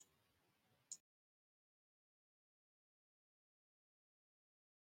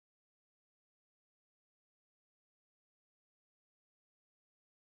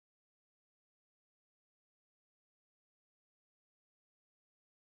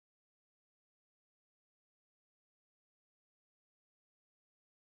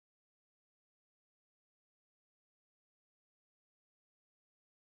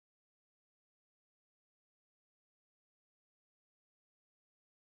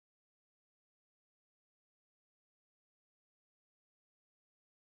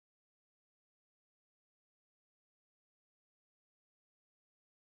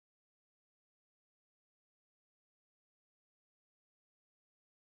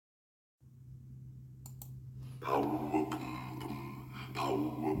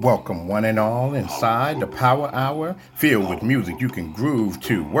Welcome one and all inside the Power Hour, filled with music you can groove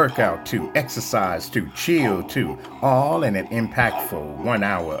to, work out to, exercise to, chill to, all in an impactful 1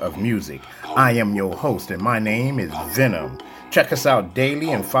 hour of music. I am your host and my name is Venom. Check us out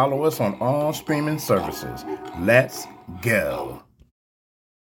daily and follow us on all streaming services. Let's go.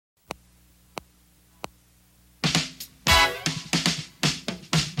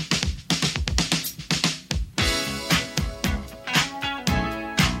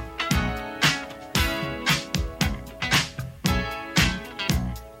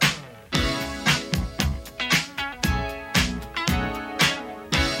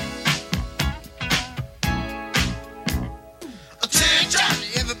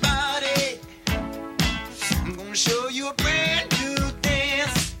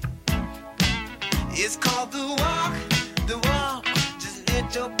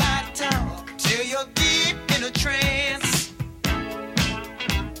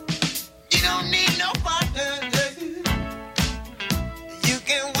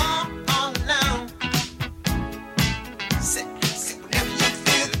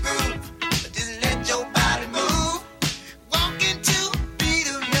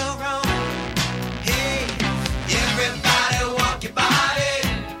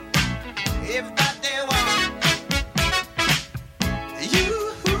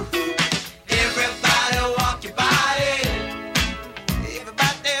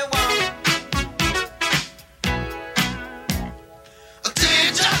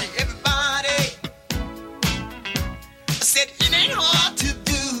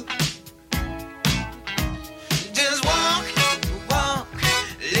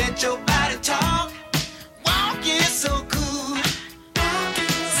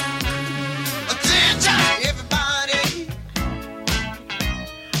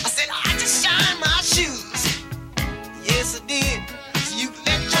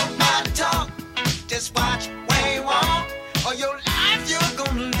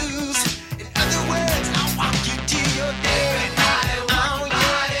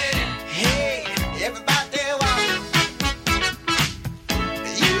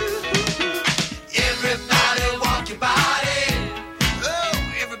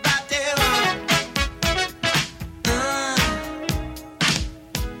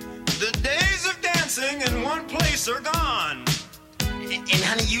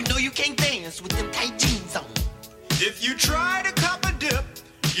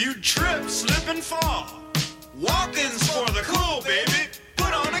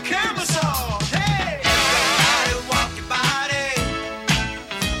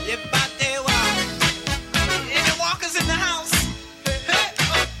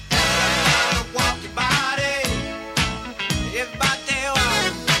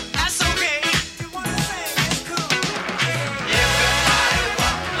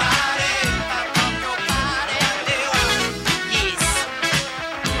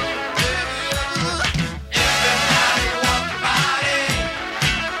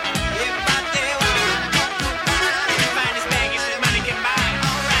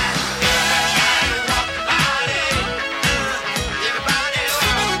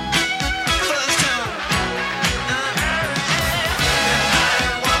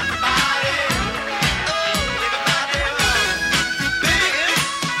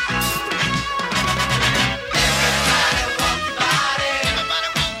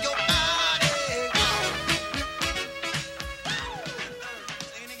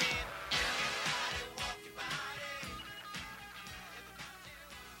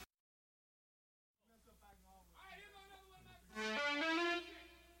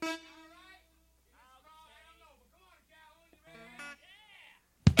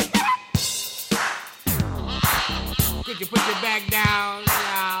 You put your back down,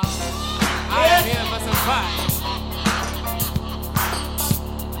 y'all. I am here for some fun.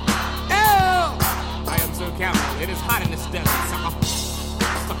 Oh! I am so careful. It is hot in this desert, sucker.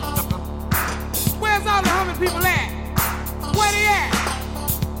 Where's all the hungry people at? Where they at?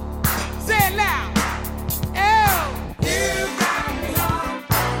 Say it loud. Oh! You got me on.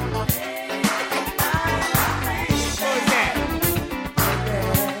 What is that?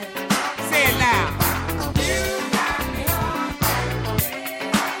 Say it loud.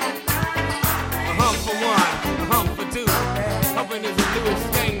 Humping is the newest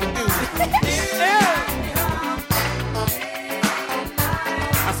thing to do.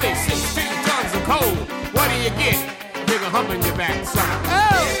 I say 16 tons of coal. What do you get? Nigga humping your back, sucker. Oh!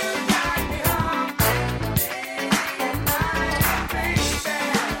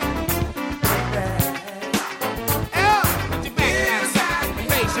 Put your back down, sucker.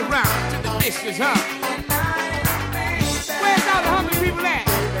 Face you round to the vicious hump.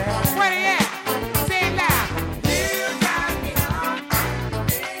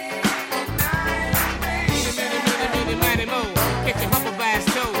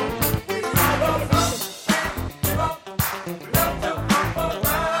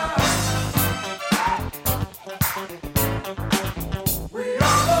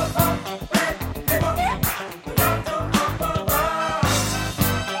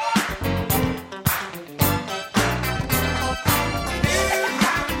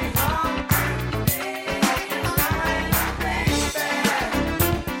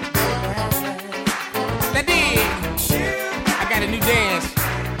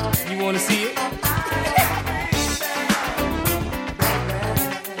 You wanna see it?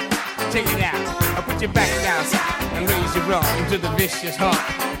 Check it out. I'll put your back down and raise your arm to the vicious hump.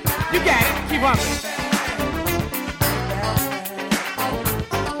 You got it. Keep humping.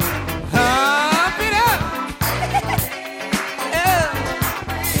 Hump it up.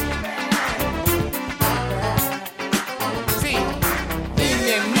 See,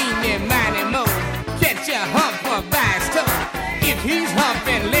 meeny, miny, mo. Catch a humper by his toe. If he's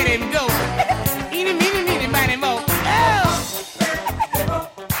humping, let him go. Eeny, meeny, miny, mo.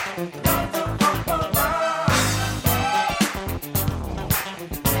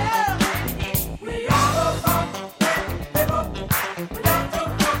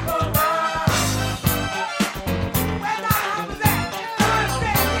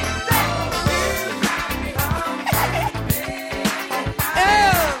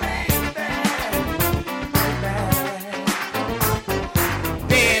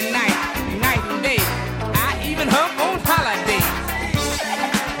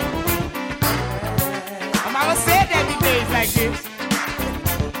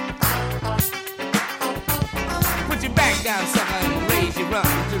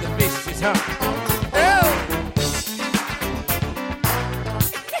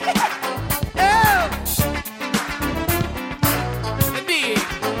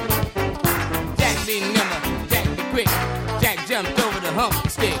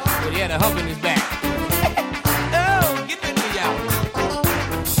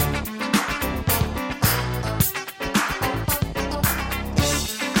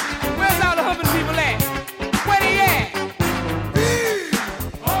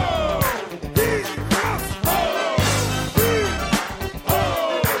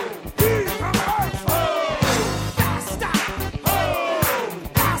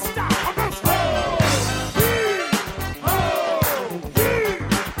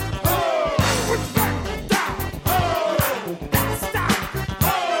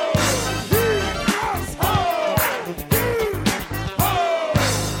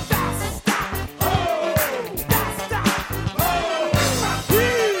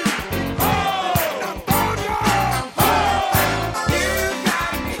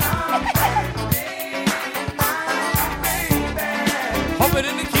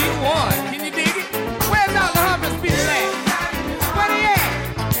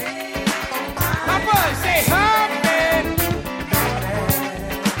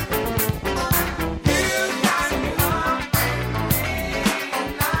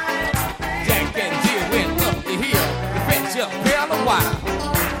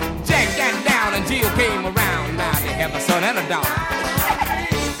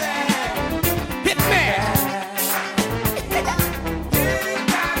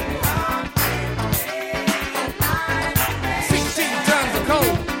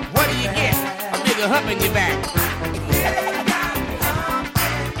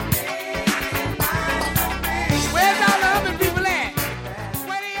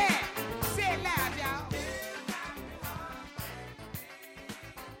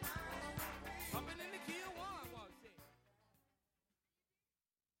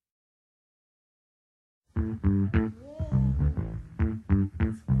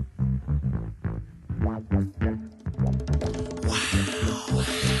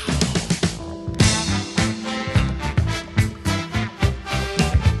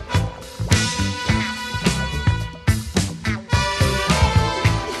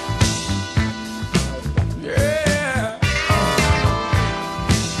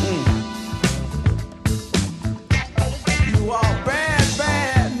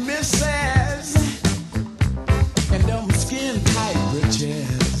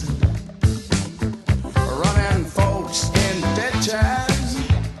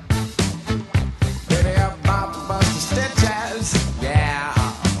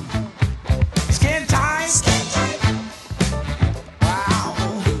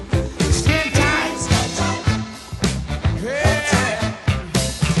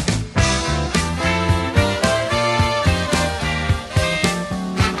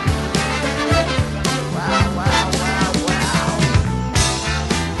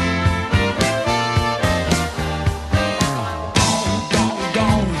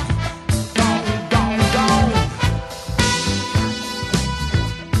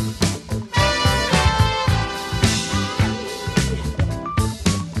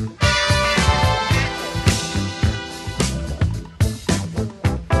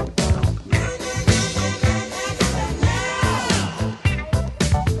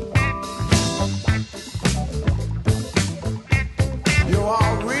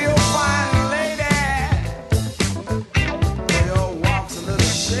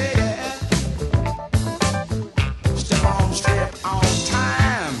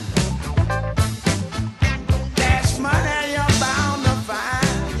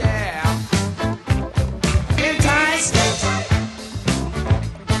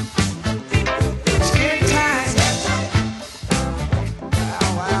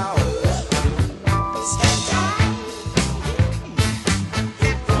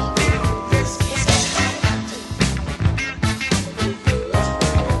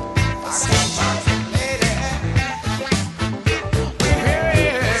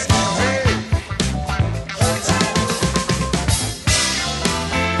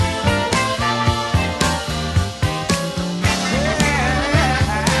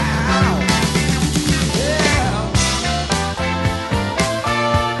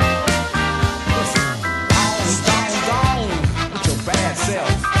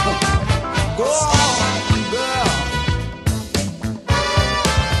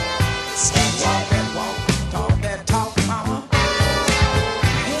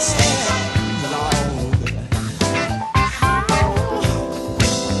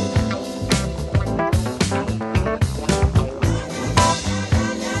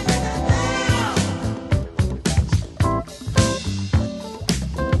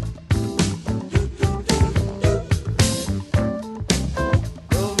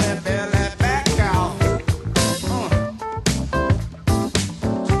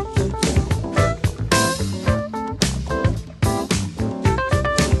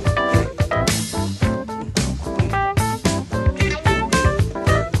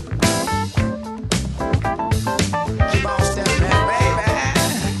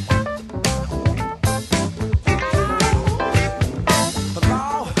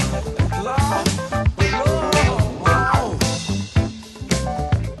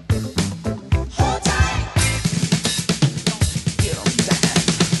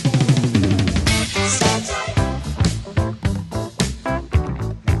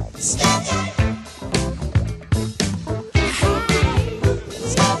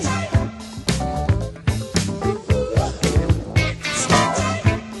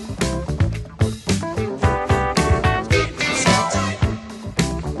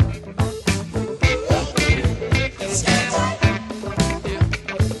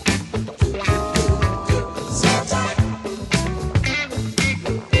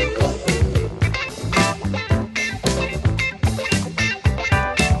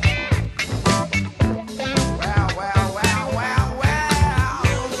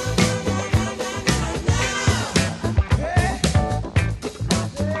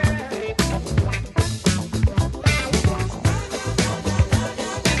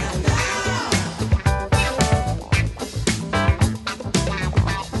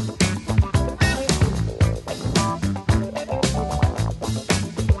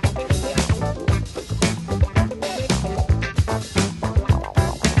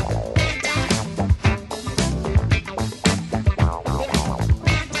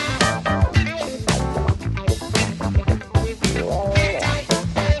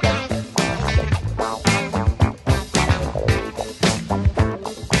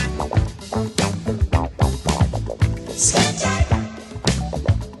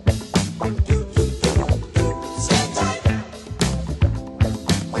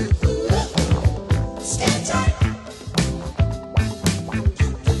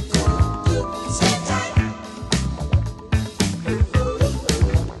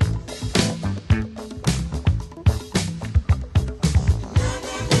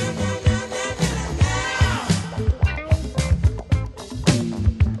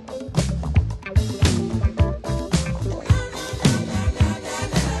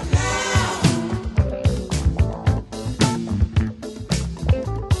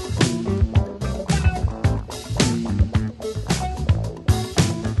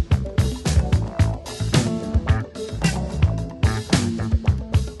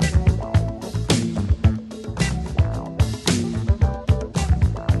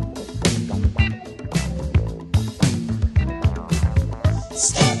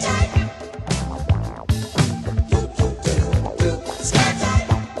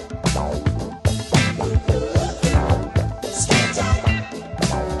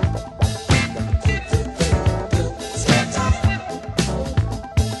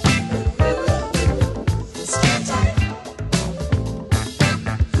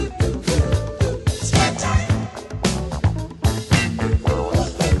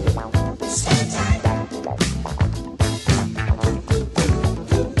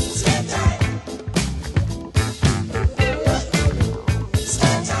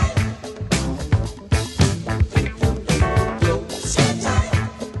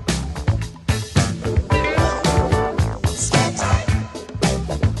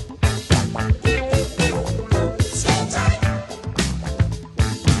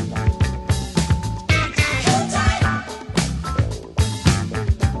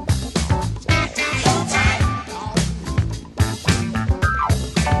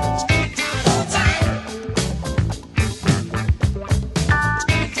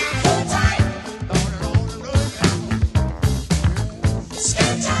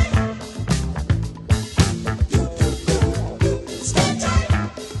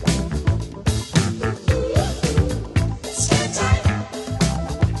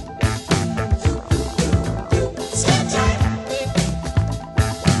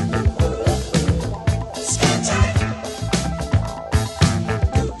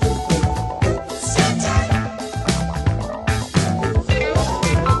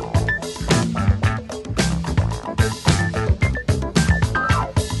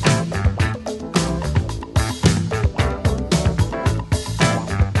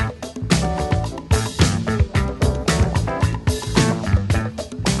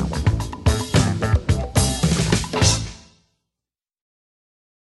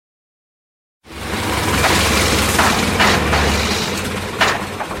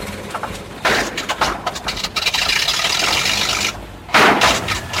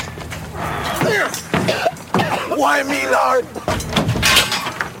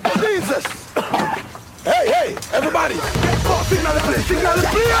 Signal the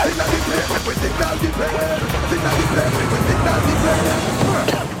play. Signal the play. Signal the play. Signal the play.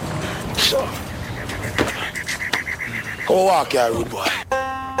 Sure. Go walk here, rude boy.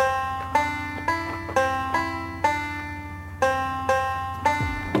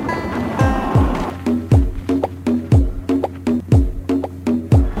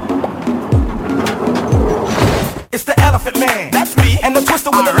 It's the Elephant Man, that's me, and the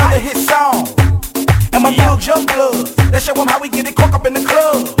Twister with another hit song. And my dog Young Blood, let's show him how we get it cooked up in the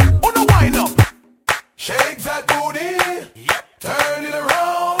club. On the wind up. Shake that booty, yep. Turn it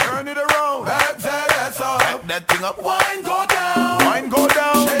around, back that ass up, back that thing up. Wine go down,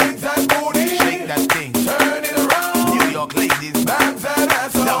 shake that booty, shake that thing. Turn it around, New York ladies, back that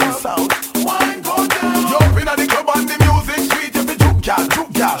ass up, down south. Wine go down. You up inna the club and the music sweet, if you juke gal,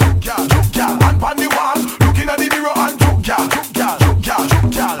 and pon the wall, looking at the mirror and juke gal,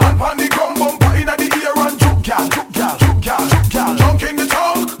 and pon the drum bumper inna the ear and juke gal, junk in the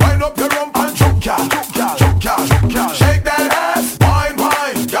trunk, wind up your rump and juke gal. Shake that ass, wine,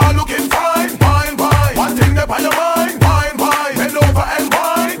 y'all looking fine, wine. One thing up on your mind, wine. Bend over and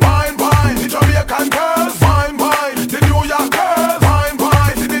wine. The Jamaican girls, wine. The New York girls, wine.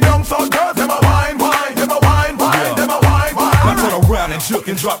 See the down south girls, them a wine. Now turn around and juke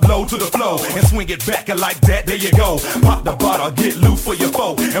and drop low to the flow and swing it back and like that, there you go. Pop the bottle, get loose for your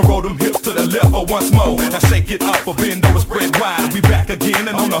foe and roll them hips to the left for once more. Now shake it up, a bend over, spread wide. We back again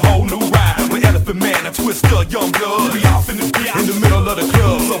and on a whole new ride. With Elephant Man, a Twister, Young Blood. We off in the middle of the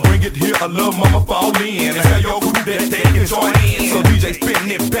club, so bring it here. I love mama fall in and tell your crew that they can join in. So DJ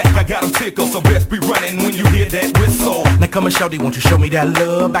spin it back, I got them tickled, so best be running when you hear that whistle. Now come and shorty, won't you show me that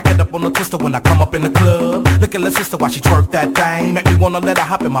love? Back it up on the Twister when I come up in the club. Look at the sister while she twerk that thing. Make me wanna let her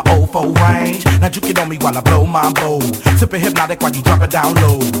hop in my old 4 range. Now juke it on me while I blow my bowl. Sippin' hypnotic while you drop it down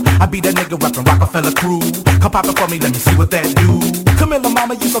low. I be that nigga rapping Rockefeller crew. Come pop it for me, let me see what that do. Come in,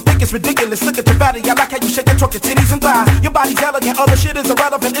 mama, you so thick it's ridiculous. Look at your body, I like how you shake and twerk your titties and thighs. Your body's elegant, other shit is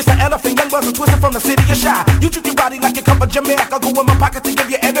irrelevant. It's the Elephant, Young Buzz and Twister from the city of Shy. You juke your body like you come from Jamaica. Go in my pocket to give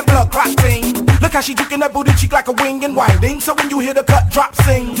you every blood clot thing. Look how she juking that booty cheek like a wing and winding. So when you hear the cut drop,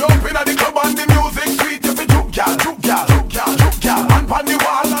 sing. Jump in at the club and the music sweet. If you juke gal, and pon the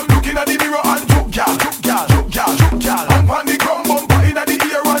wall, I'm looking at the mirror and juke gal, and pon the drum bumper inna the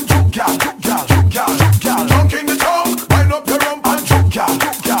ear and juke gal, junk in the trunk, wind up your rump and juke gal.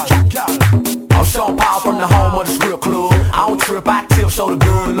 I'm Sean Paul from the home of the strip club. I don't trip, I tip, show the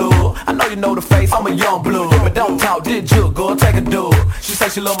girl love. I know you know the face, I'm a young blood. But don't talk, did you, girl, take a dub. She say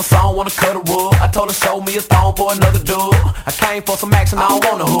she love my song, wanna cut a rug. I told her show me a thong for another dub. I came for some action, I don't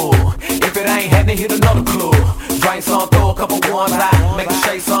want a hood. If it ain't happening, hit another club. Drink some, throw a couple ones out. Make a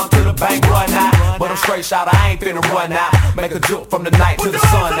shake some to the bank, run out. But I'm straight shot, I ain't finna run out. Make a jump from the night to the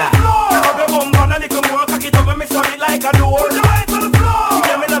sun out. Up your bum gun a little more, cock it up and mix it like a door. Put your hands on the floor.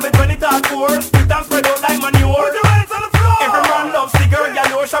 Yeah, me love it when it hard for. Spit and spread out like manure. Put your hands on the floor. Every man loves the girl, y'all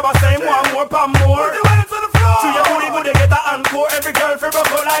know Shabba saying one more, pam more. Put your hands on the floor. To your booty, booty get a encore. Every girl feel rock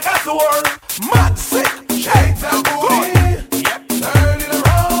out like a sword. Mad sick, shake that booty. Turn it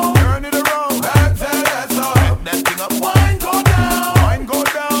around, back that ass up, that thing up. Wine go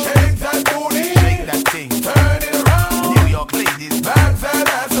down, shake that booty, shake that thing. Turn it around, New York ladies, back that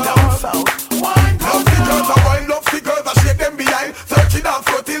ass up, down south. Wine go down. Love the girls, I shake them behind. Searching out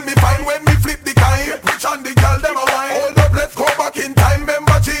for till me find when me flip the kind. Rich and the girl, them a wine. Hold up, let's go back in time.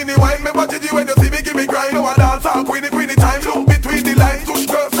 Remember Genie wine, remember Gigi when you see me give me grind. No, I dance all queenie time. Look between the lines, touch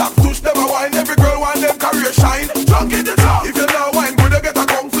girls, stop, touch them a wine. Every girl want them career shine. Drunk in the top. If you not wine, good, you get a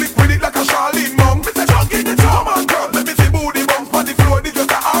conflict with it like a Charlene monk. Me say drunk in the top. Come on, girl, let me see booty bumps, but the floor, this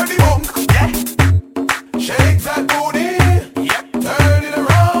just a hardy monk. Yeah. Shake that booty. Yep. Turn it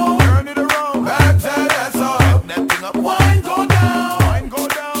around, back that ass up, that thing up. Wine go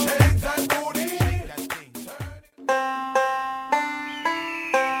down, shake that booty.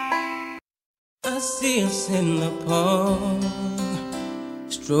 I see us in the park,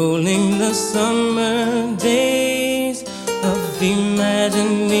 strolling the summer days of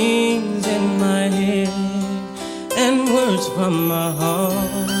imaginings in my head and words from my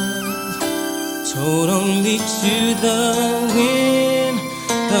heart, told only to the wind,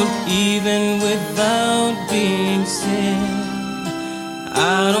 felt even without being said.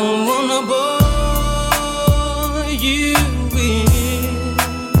 I don't wanna bore you with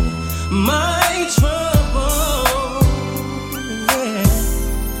my trouble, yeah.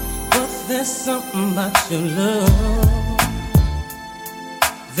 But there's something about your love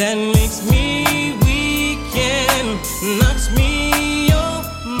that makes me weak and knocks me off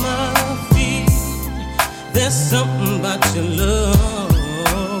my feet. There's something about your love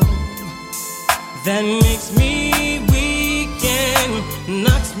that makes me weak and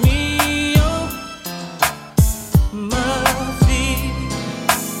knocks me off my feet,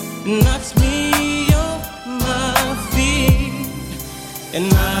 knocks me off my feet,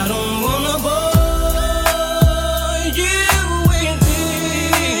 and I don't wanna bore you with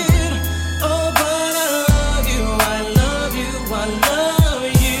it. Oh, but I love you, I love you, I love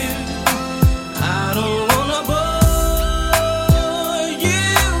you. I don't wanna bore you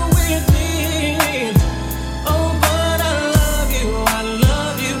with it. Oh, but I love you, I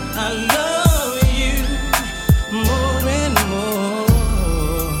love you, I love you more and more.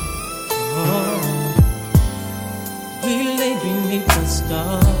 We lay beneath the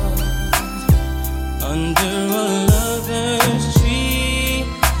stars under a lover's tree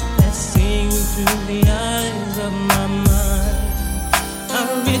that sings through the eyes of my mind. I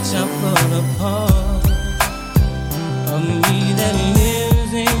reach out for the part of me that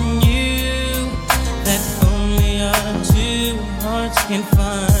lives in you, that only our two hearts can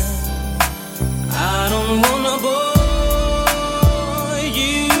find. I don't wanna bore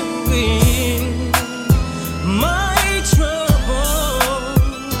you with my trouble,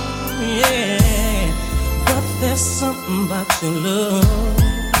 yeah, but there's something about your love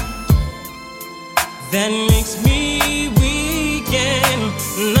that makes me weak and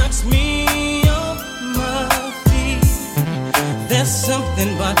knocks me off my feet. There's something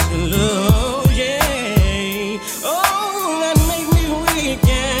about your love, yeah, oh, that makes me weak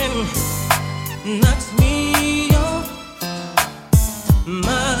and knocks me off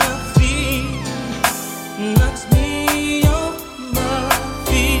my feet, knocks me off my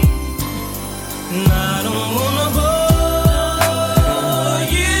feet, and I don't wanna bore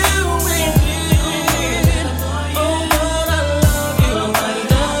you with it. Oh, but I love you, I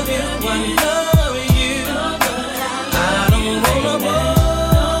love you, I love you. I don't wanna bore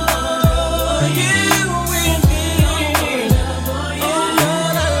you with it. Oh, but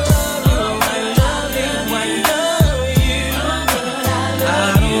I love you, I love you, I love you. I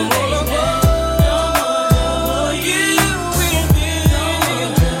don't wanna bore you with it.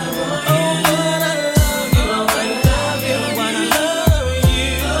 Oh, but I love you, I love you, I love you.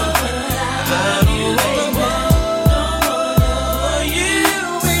 I don't wanna bore you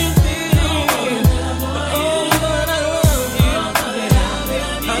with it. Oh, but I love you,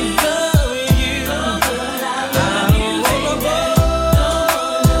 I love you. I don't wanna bore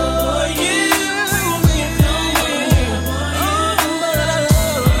you with it. Oh, but I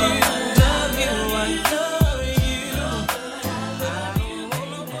love you, I love you.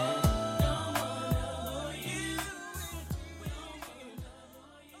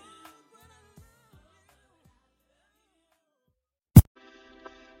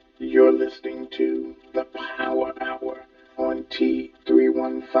 You're listening to the Power Hour on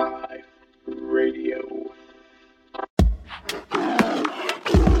T315 Radio.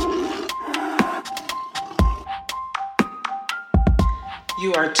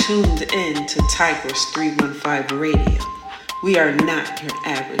 You are tuned in to Tigress 315 Radio. We are not your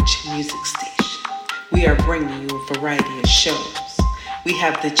average music station. We are bringing you a variety of shows. We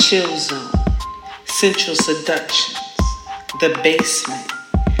have the Chill Zone, Central Seductions, The Basement,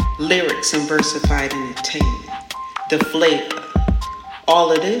 Lyrics and Versified Entertainment, The Flavor.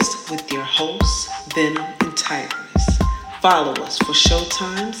 All of this with your hosts, Venom and Tigress. Follow us for show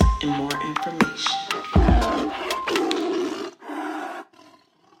times and more information.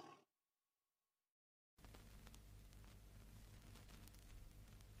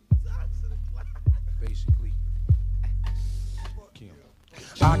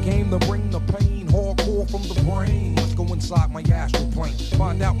 I came to bring the pain, hardcore from the brain. Let's go inside my astral plane,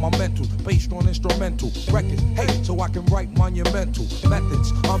 find out my mental, based on instrumental records. Hey, so I can write monumental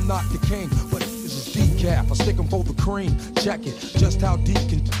methods. I'm not the king, but this is decaf. I stick 'em for the cream. Check it, just how deep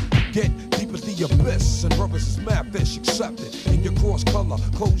can get. Deep as the abyss, and brothers is mad fish, accept it. In your cross color,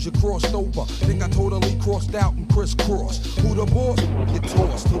 clothes you crossed over. Think I totally crossed out and crisscrossed. Who the boss? Get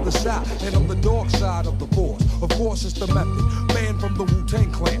tossed to the side, and on the dark side of the force. Of course it's the method, man from the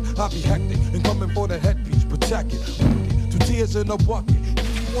Wu-Tang Clan. I be hectic and coming for the headpiece, protect it. Two tears in a bucket.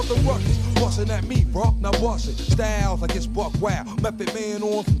 You want the ruckus, bustin' at me, bro? Now bust it. Styles like it's buck wow. Method man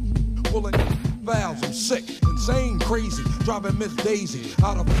on pulling fouls. I'm sick, insane, crazy, driving Miss Daisy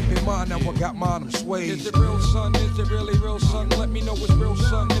out of fucking mind. Now I got mine, I'm swayed. Is it real, son? Is it really real, son? Let me know it's real,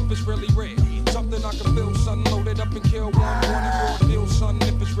 son, if it's really real. Something I can feel, son. Load it up and kill one. Raw deal, son,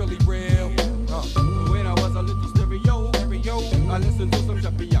 if it's really real. When I was a little stereo, I listened to some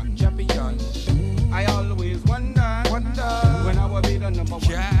champion. I always wonder when I will be the number one.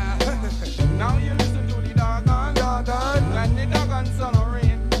 Yeah. Now you listen to the doggone, and the doggone sun or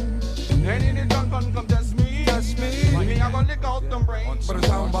rain. And in the gun come test me. Me I gonna lick out them brains.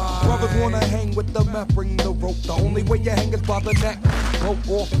 wanna hang with the meth, bring the rope. The only way you hang is by the neck. Rope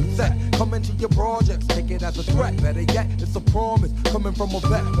off the set, come into your projects, take it as a threat. Better yet, it's a promise coming from a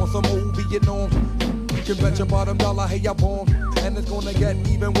vet on some old Vietnam. You can bet your bottom dollar, hey, I bomb. And it's gonna get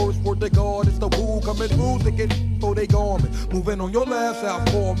even worse for the God. It's the woo coming through, thinking, so they garment. Moving on your last out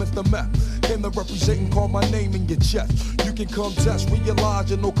for Mr. Meth. Came to represent and call my name in your chest. You can come test, realize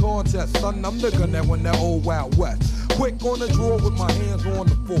you're no contest. Son, I'm the gun that won that old Wild West. Quick on the draw with my hands on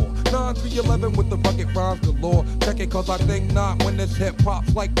the floor. 9-3-11 with the rugged rhymes galore. Check it cause I think not when this hip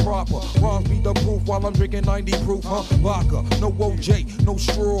hop's like proper. Rhymes be the proof while I'm drinking 90 proof, huh? Vodka, no OJ, no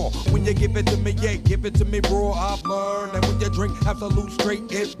straw. When you give it to me, yeah, give it to me raw. I've learned that when you drink absolute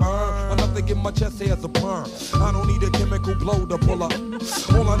straight, it burn. Enough to get my chest hair as a perm. I don't need a chemical blow to pull up.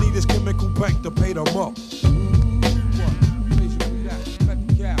 All I need is chemical bank to pay them up.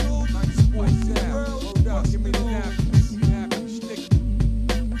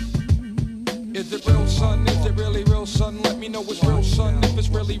 Is it real, son? Is it really real, son? Let me know it's real, son, if it's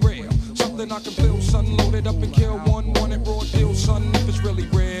really real. Something I can feel, son. Load it up and kill one. Want it raw deal, son, if it's really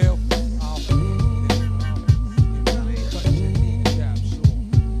real.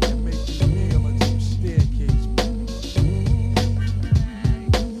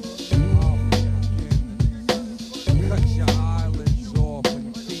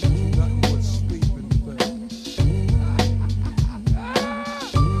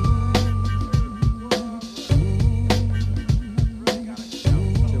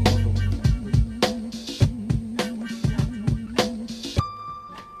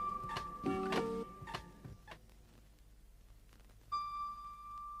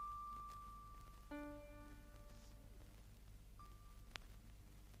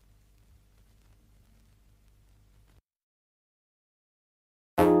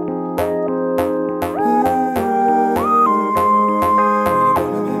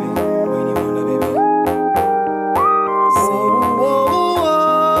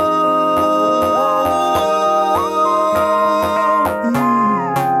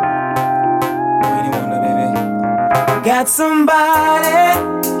 Got somebody,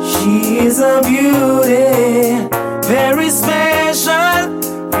 she is a beauty, very special,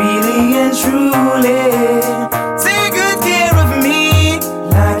 really and truly. Take good care of me,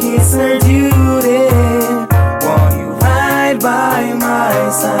 like it's her duty. Want you right by my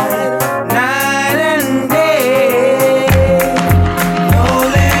side, night and day. No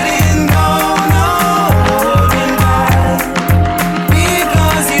letting go, no holding back,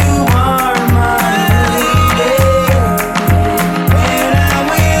 because you are my lady. When I'm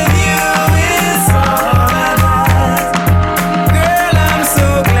with you, it's all I got. Girl, I'm so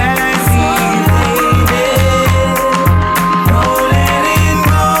glad you made it.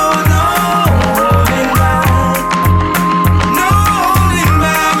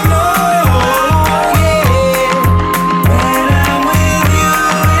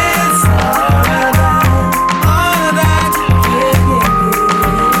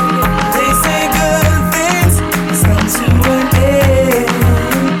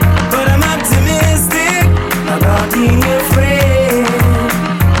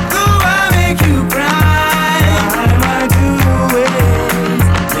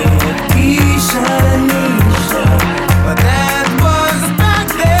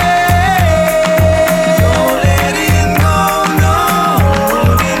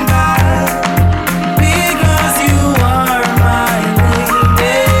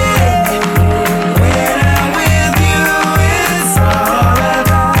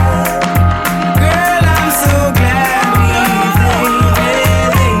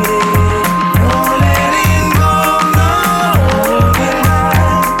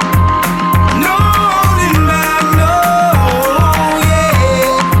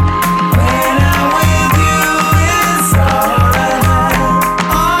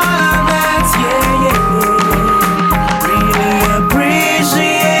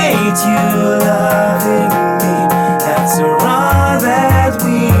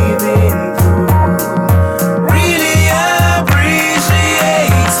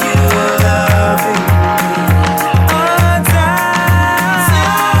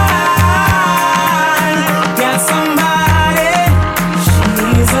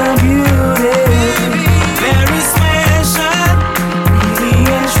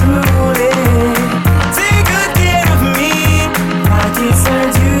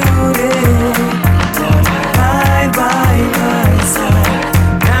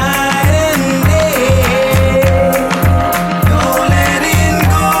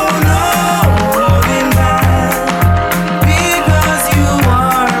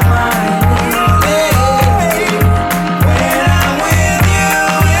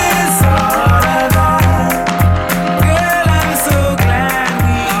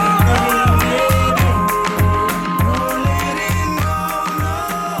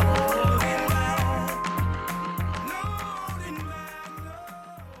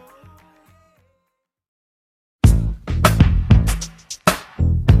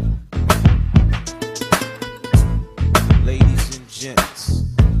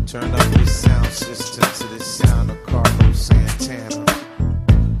 Turn up your sound system to the sound of Carlos Santana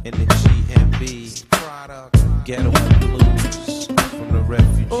in the GMB product Ghetto Blues from the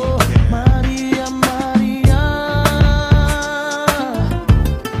refugee camp. Maria, Maria,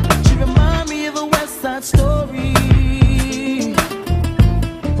 she remind me of a West Side Story.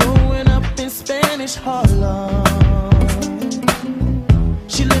 Growing up in Spanish Harlem,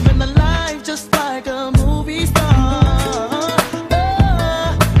 she living the life just like a movie star.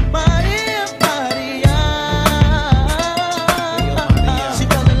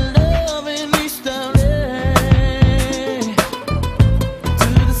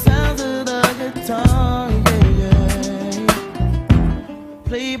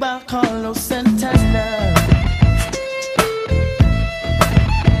 Carlos Santana.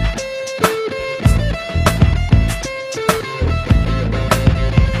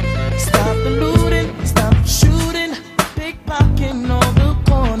 Stop the looting, stop shooting, pickpocketing on the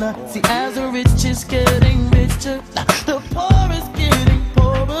corner. See, as the rich is getting richer, the poor is getting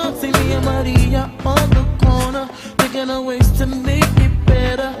poorer. See me and Maria on the corner, thinking of ways to make it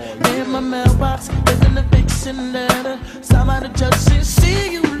better. In my mailbox, there's an eviction letter. Somebody just said,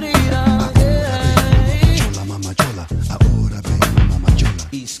 see you later.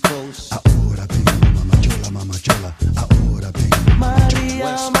 East Coast. Ahora vengo, mama chola. Ahora vengo, Maria,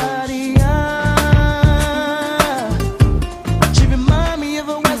 West Maria. She remind me of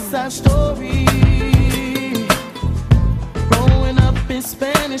a West Side Story. Growing up in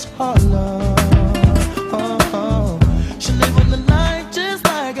Spanish Harlem. She living the life just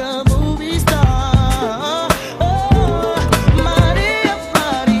like a movie star. Maria,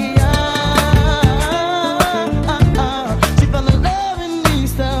 Maria. She fell in love in me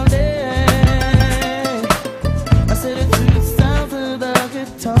someday. I said it to the sound of the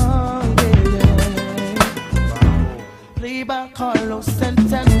guitar, yeah. Played by Carlos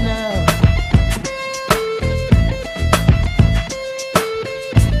Santana.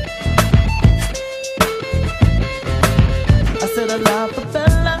 I said a la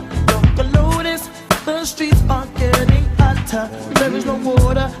favela, local notice. The streets are getting hotter. There is no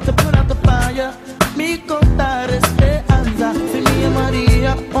water to put out the fire. Mi contar esperanza. See me and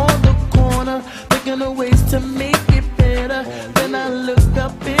Maria on the corner, thinking of ways to make it better. Then I look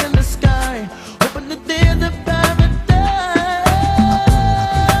up in the sky, hoping that there's a paradise.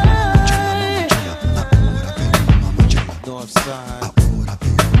 North side.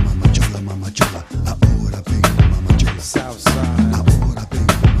 South side.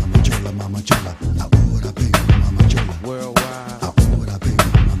 Worldwide.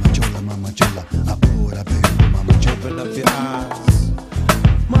 Open up your eyes.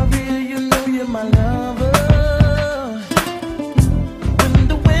 Maria, you know you're my lover. When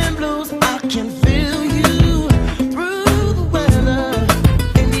the wind blows, I can feel you through the weather.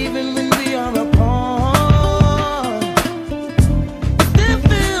 And even when we are apart, it still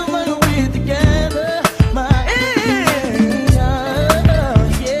feels like we're together.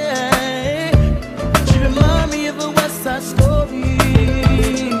 Yeah. She remind me of a West Side Story.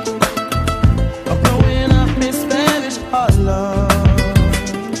 I'm growing up in Spanish Harlem.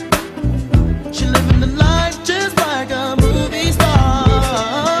 She living the life just like a movie star.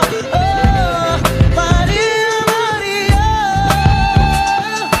 Oh, Maria, Maria.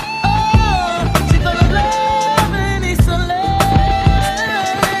 Oh, she fell in love in East LA.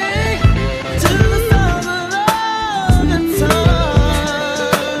 To the sound of the guitar.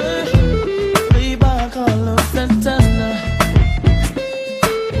 Played by Carlos Santana.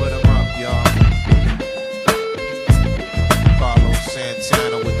 Put 'em up, y'all. Carlos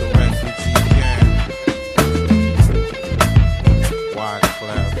Santana with the refugee camp.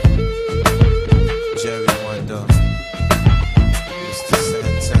 Wyclef, Jerry Wonder, Mr.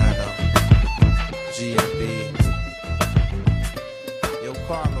 Santana, GMB. Yo,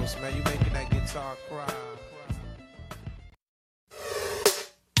 Carlos, man, you making that guitar cry.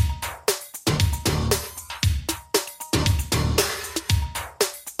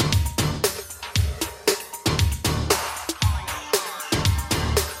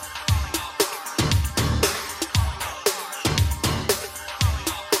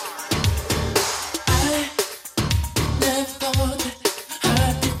 Never thought that I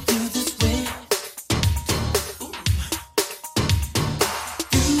could feel this way.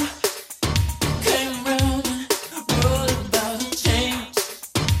 You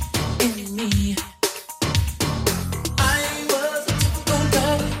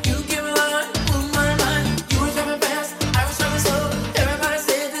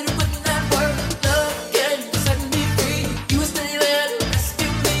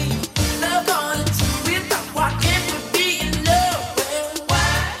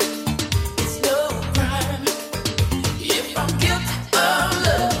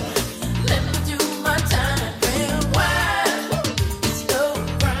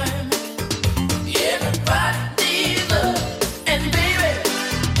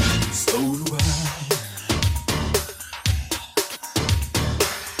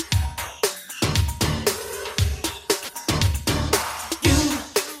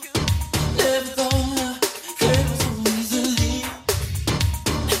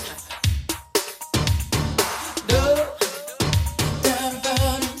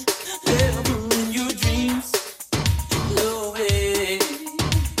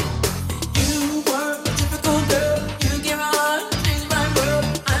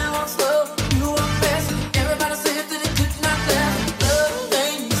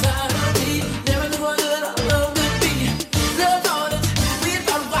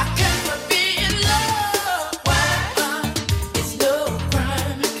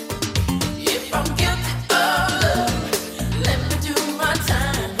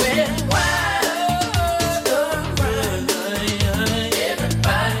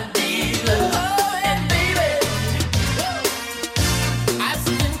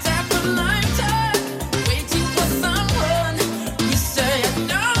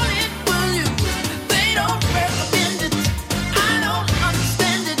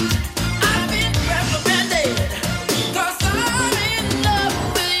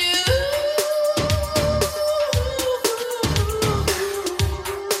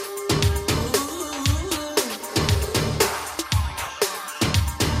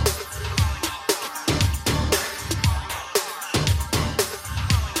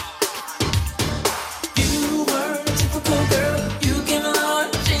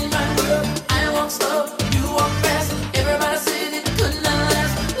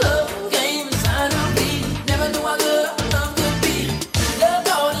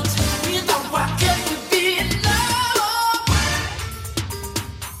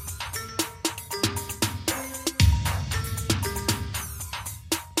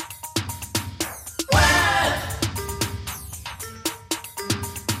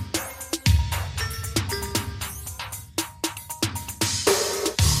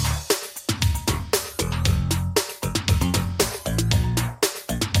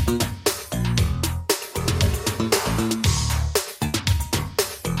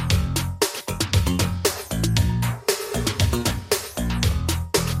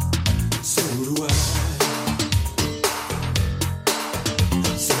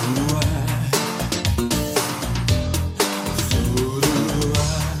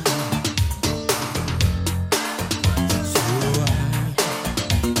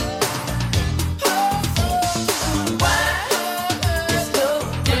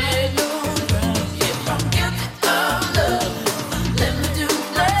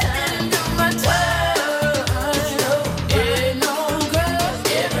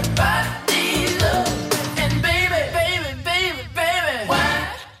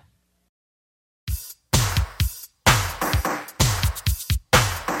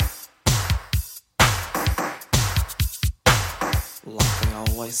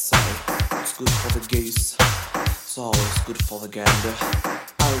always say it's good for the goose, it's always good for the gander.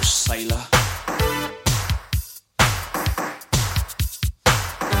 Oh, sailor.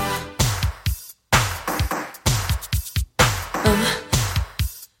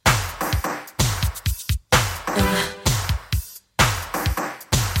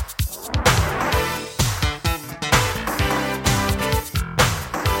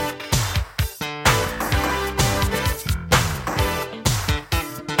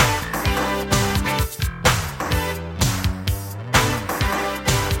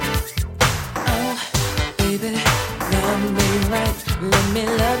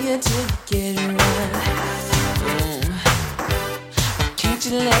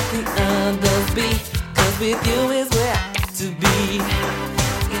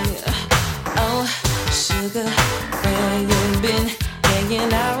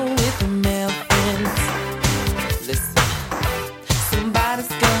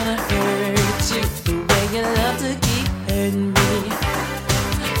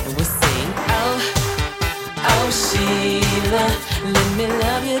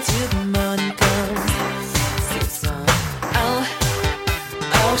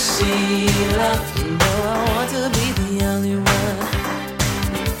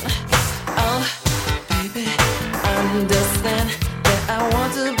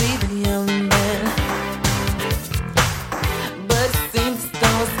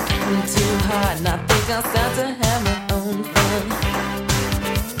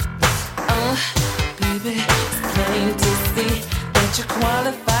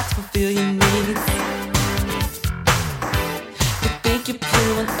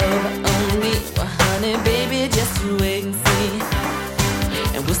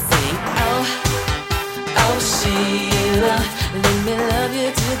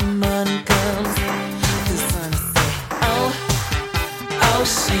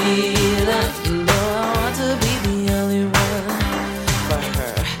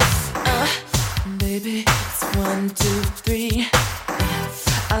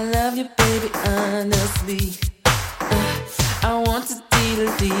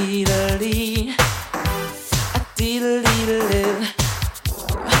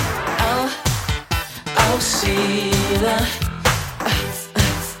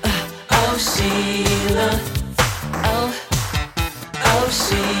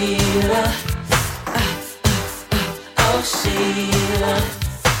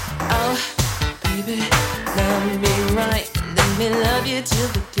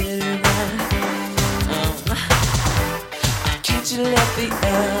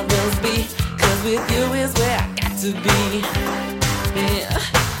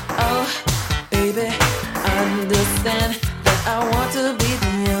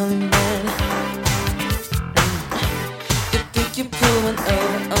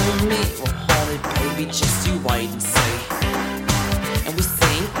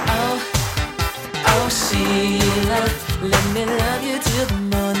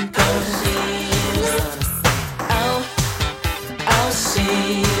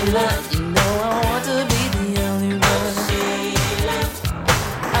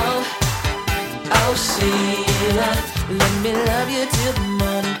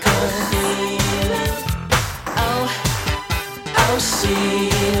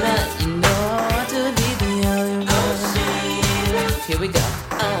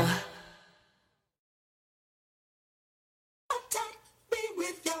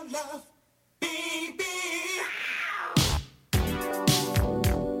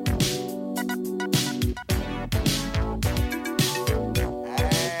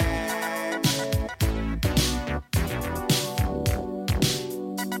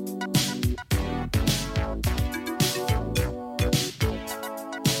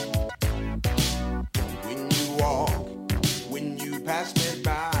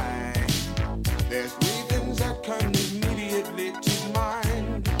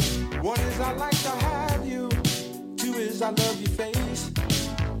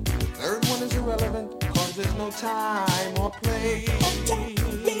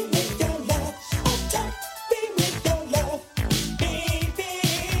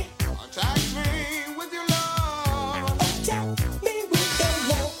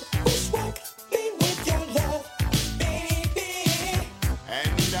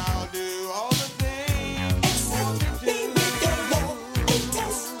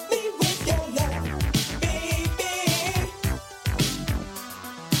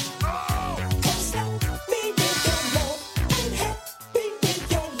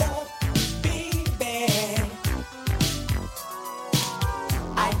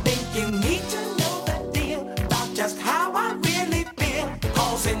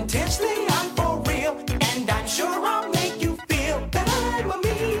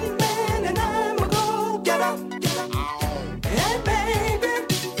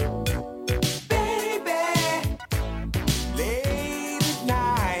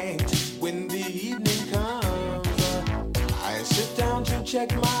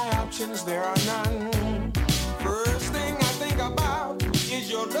 there are none. First thing I think about is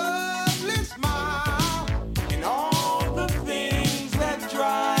your lovely smile and all the things that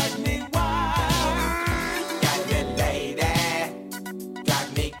drive me wild. Got me lady, got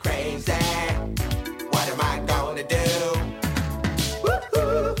me crazy. What am I gonna do?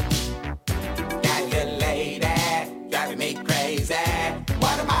 Woo-hoo. Got you lady, driving me crazy.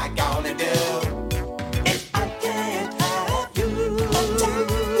 What am I gonna do? If I can't have you, oh, tell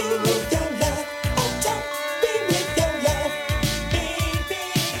me with your love, oh, tell me with your love,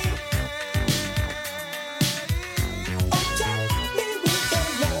 baby.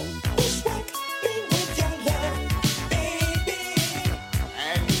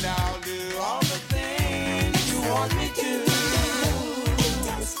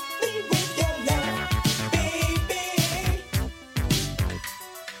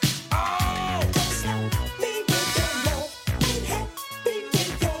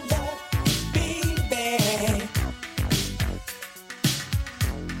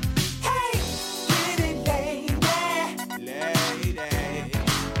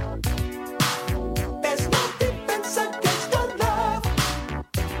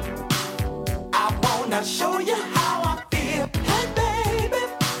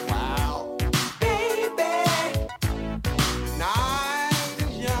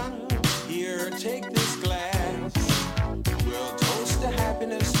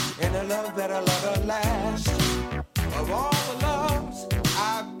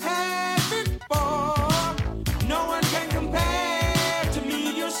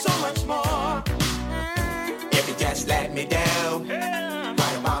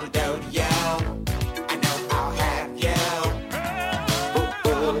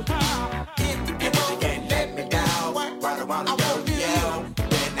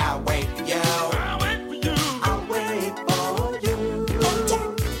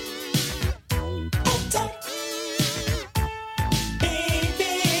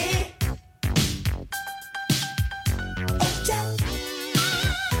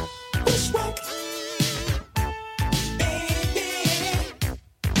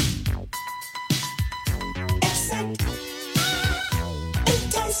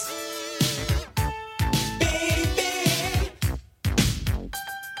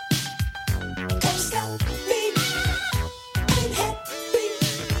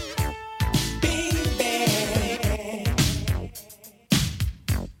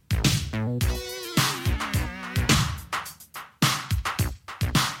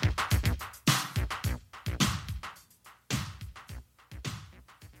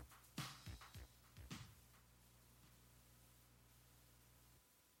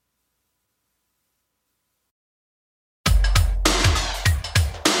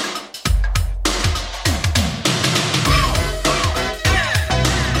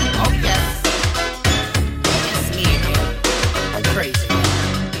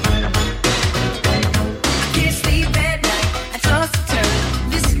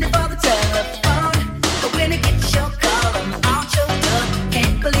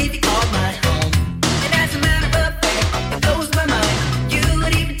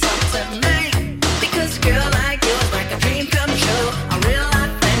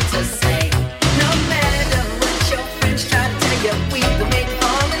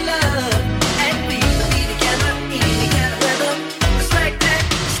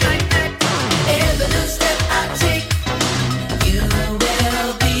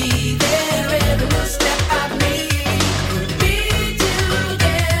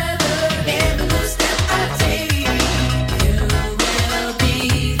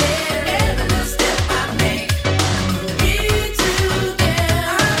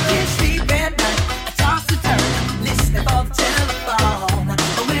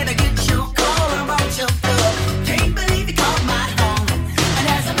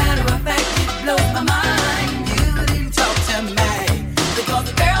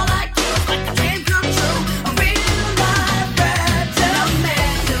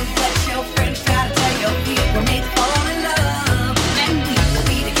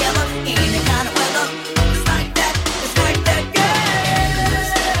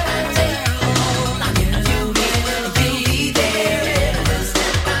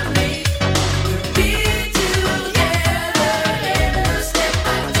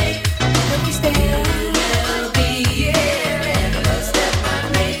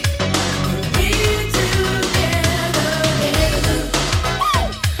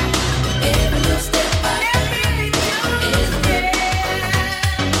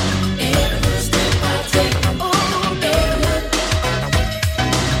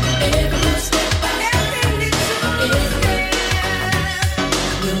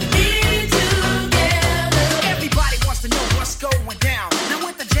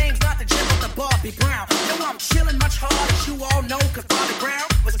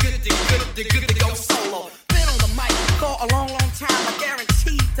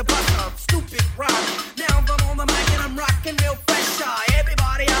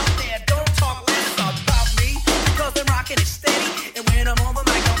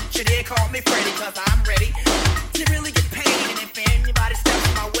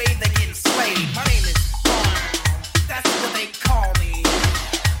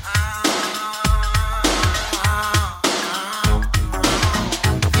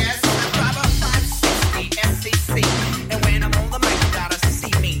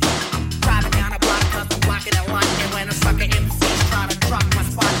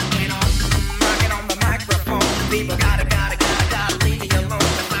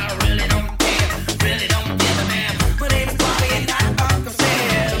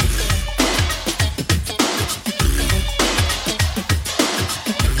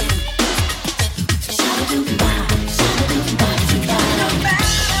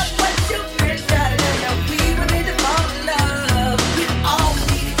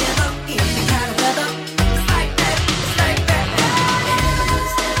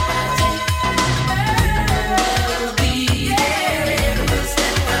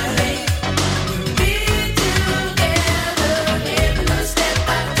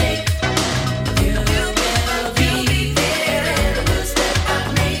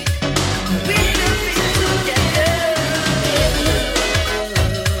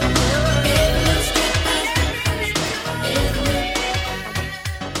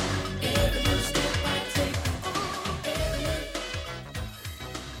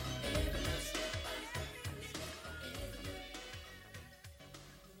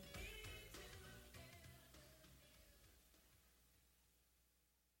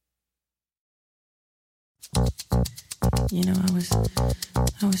 you know,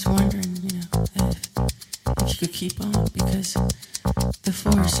 I was wondering, you know, if you could keep on, because the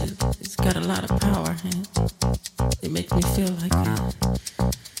force, it's got a lot of power, and it makes me feel like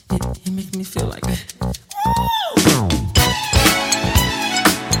it makes me feel like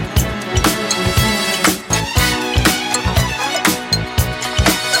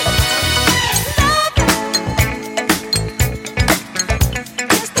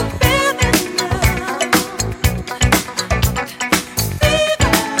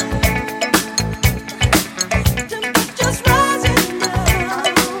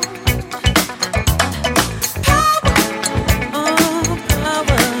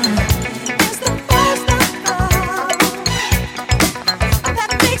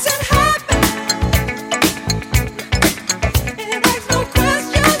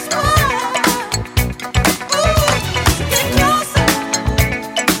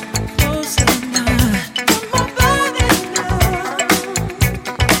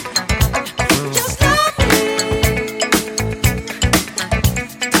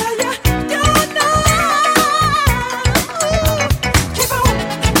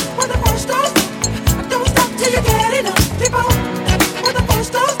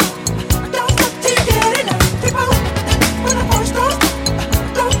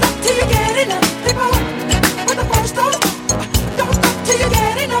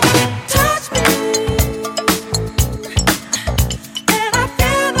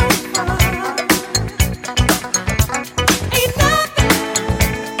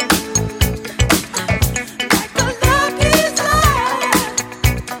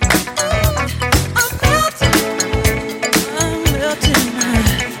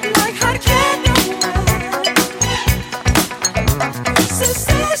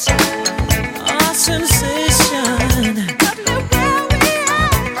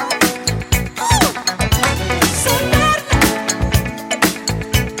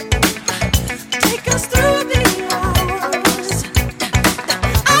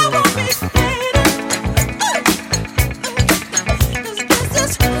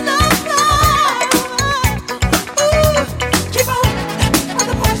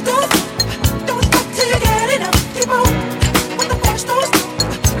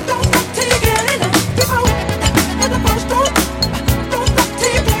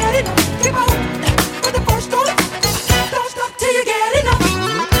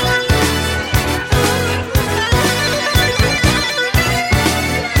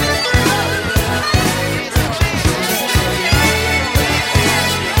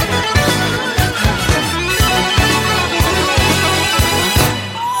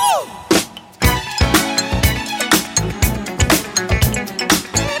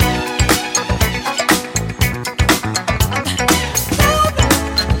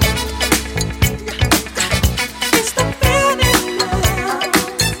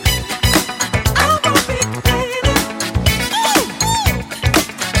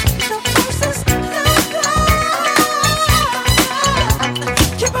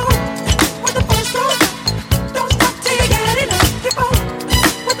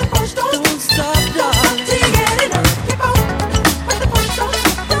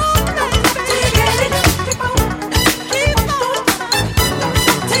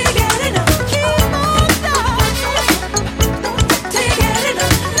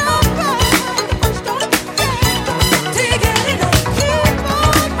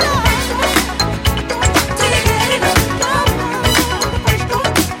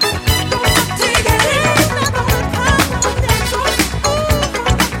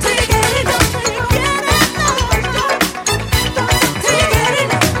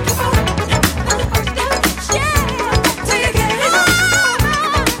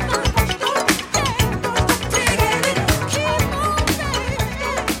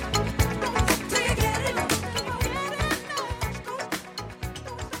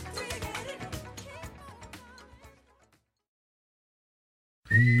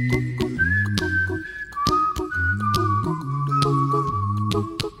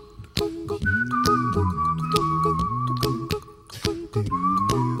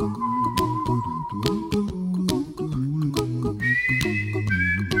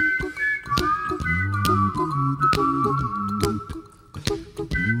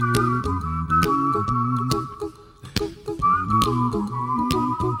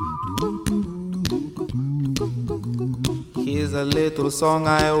Here's a little song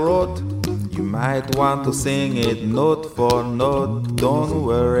I wrote. You might want to sing it note for note. Don't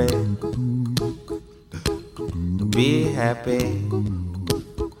worry, be happy.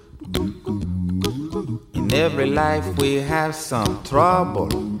 In every life we have some trouble,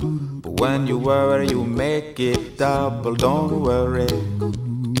 but when you worry you make it double, don't worry.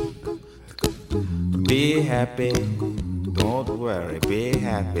 Be happy, don't worry, be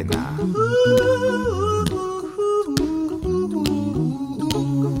happy now.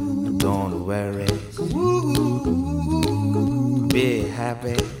 Don't worry, be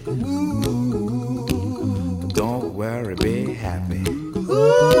happy. Don't worry, be happy.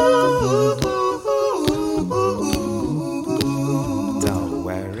 Don't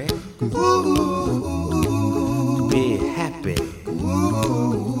worry, be happy.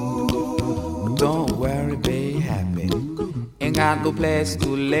 Don't worry, be happy. Ain't got no place to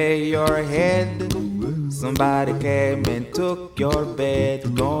lay your head. Somebody came and took your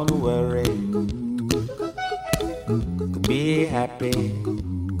bed. Don't worry, be happy.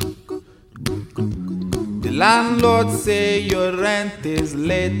 The landlord say your rent is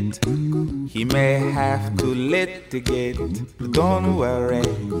late. He may have to litigate. Don't worry,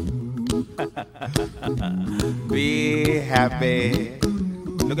 be happy.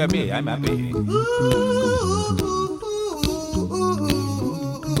 Look at me, I'm happy.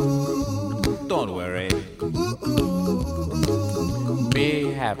 Don't worry,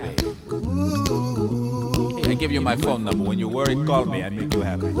 be happy. Hey, I give you my phone number. When you worry, call me. I make you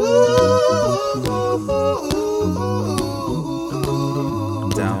happy.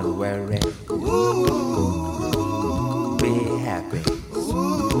 Don't worry, be happy.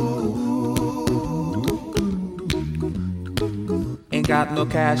 Ain't got no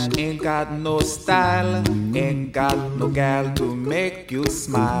cash, ain't got no style, ain't got no gal to make you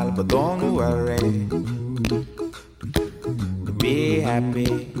smile. But don't worry, be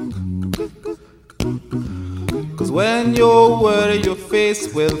happy. Cause when you worry, your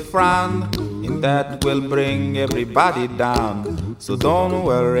face will frown, and that will bring everybody down. So don't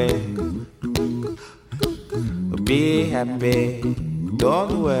worry, be happy.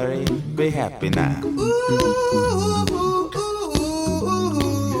 Don't worry, be happy now.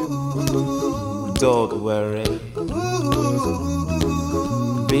 Don't worry,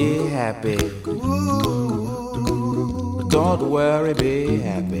 be happy. Don't worry, be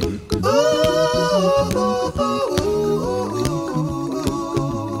happy.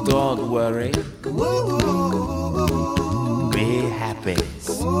 Don't worry, be happy.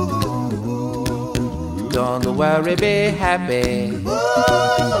 Don't worry, be happy.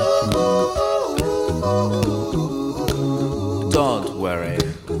 Don't worry,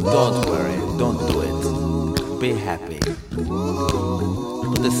 don't worry, don't do it. Be happy.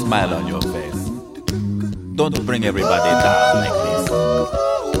 Put a smile on your face. Don't bring everybody down like this.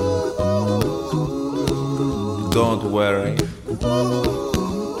 Don't worry.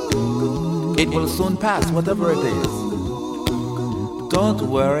 It will soon pass, whatever it is. Don't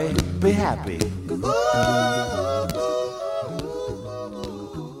worry, be happy.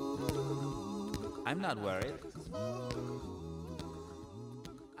 I'm not worried.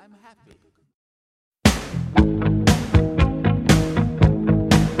 I'm happy.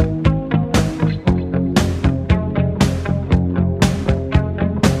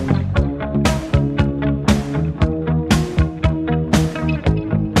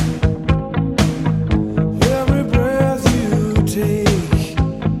 Every breath you take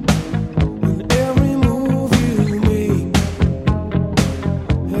and every move you make,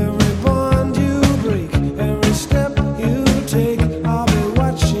 every bond you break, every step you take, I'll be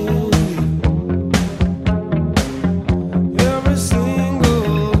watching you.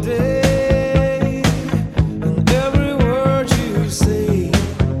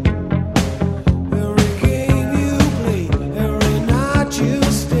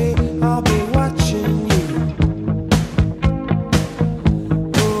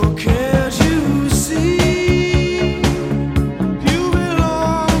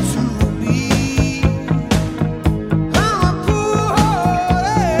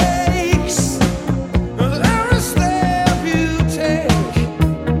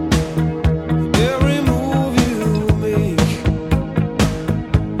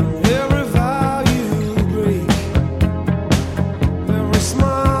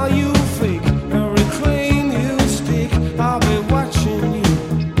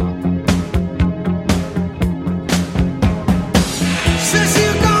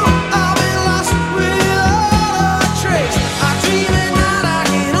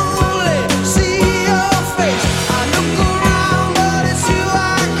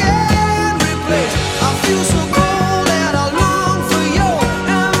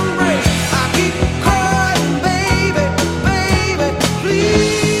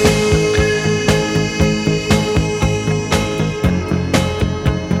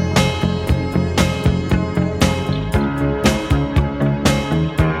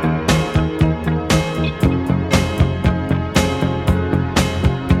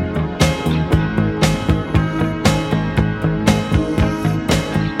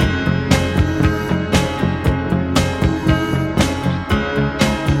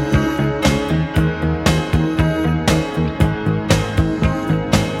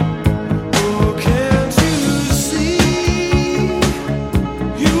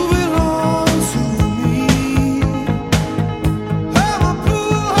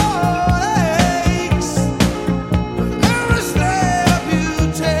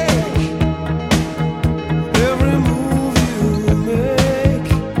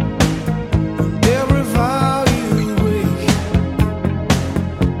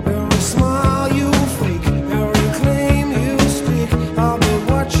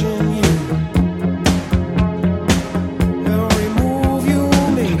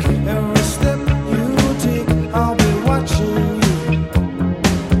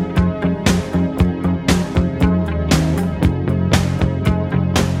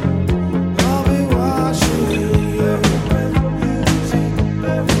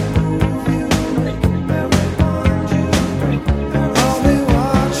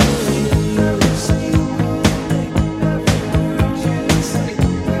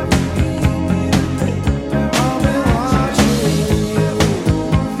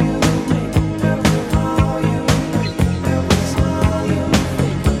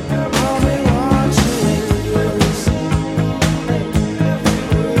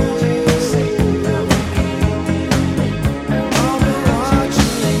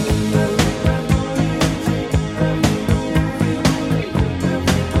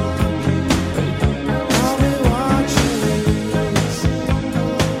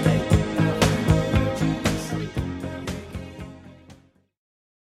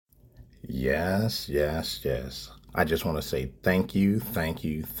 Yes. I just want to say thank you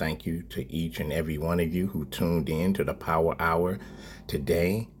to each and every one of you who tuned in to the Power Hour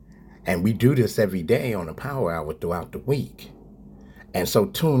today. And we do this every day on the Power Hour throughout the week. And so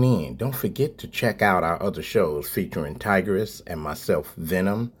tune in. Don't forget to check out our other shows featuring Tigress and myself,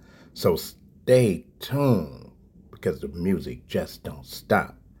 Venom. So stay tuned because the music just don't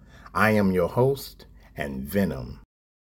stop. I am your host, and Venom